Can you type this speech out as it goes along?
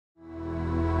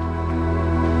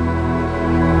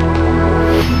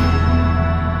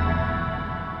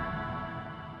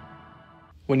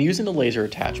When using the laser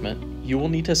attachment, you will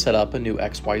need to set up a new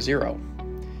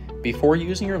XY0. Before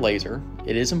using your laser,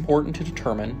 it is important to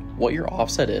determine what your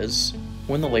offset is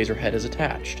when the laser head is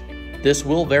attached. This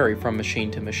will vary from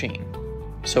machine to machine.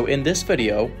 So in this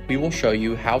video, we will show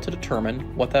you how to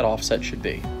determine what that offset should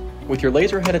be. With your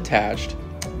laser head attached,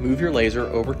 move your laser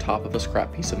over top of a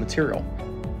scrap piece of material.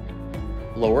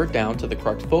 Lower it down to the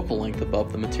correct focal length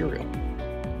above the material.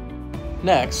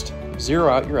 Next, zero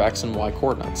out your X and Y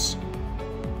coordinates.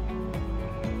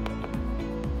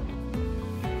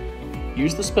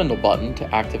 Use the spindle button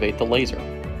to activate the laser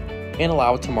and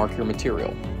allow it to mark your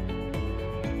material.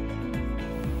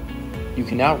 You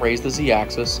can now raise the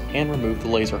Z-axis and remove the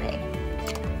laser head.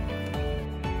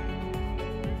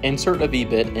 Insert a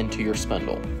V-bit into your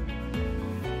spindle.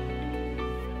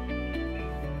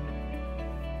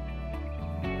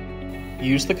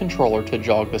 Use the controller to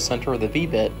jog the center of the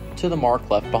V-bit to the mark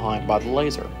left behind by the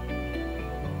laser.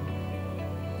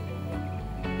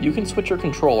 You can switch your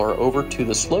controller over to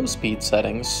the slow speed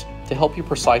settings to help you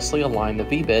precisely align the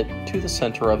V-bit to the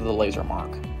center of the laser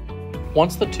mark.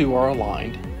 Once the two are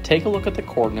aligned, take a look at the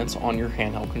coordinates on your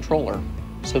handheld controller.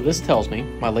 So this tells me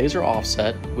my laser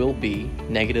offset will be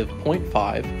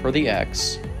 -0.5 for the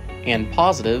X and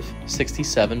positive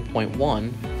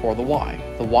 67.1 for the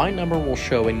Y. The Y number will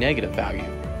show a negative value.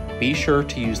 Be sure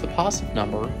to use the positive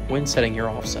number when setting your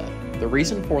offset. The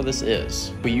reason for this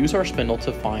is, we use our spindle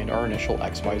to find our initial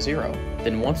XY0.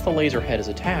 Then once the laser head is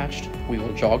attached, we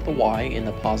will jog the Y in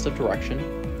the positive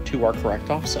direction to our correct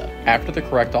offset. After the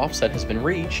correct offset has been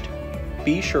reached,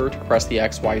 be sure to press the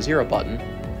XY0 button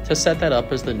to set that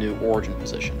up as the new origin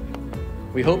position.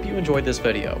 We hope you enjoyed this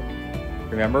video.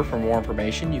 Remember, for more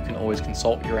information, you can always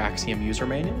consult your Axiom user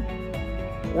manual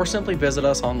or simply visit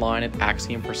us online at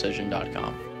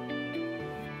axiomprecision.com.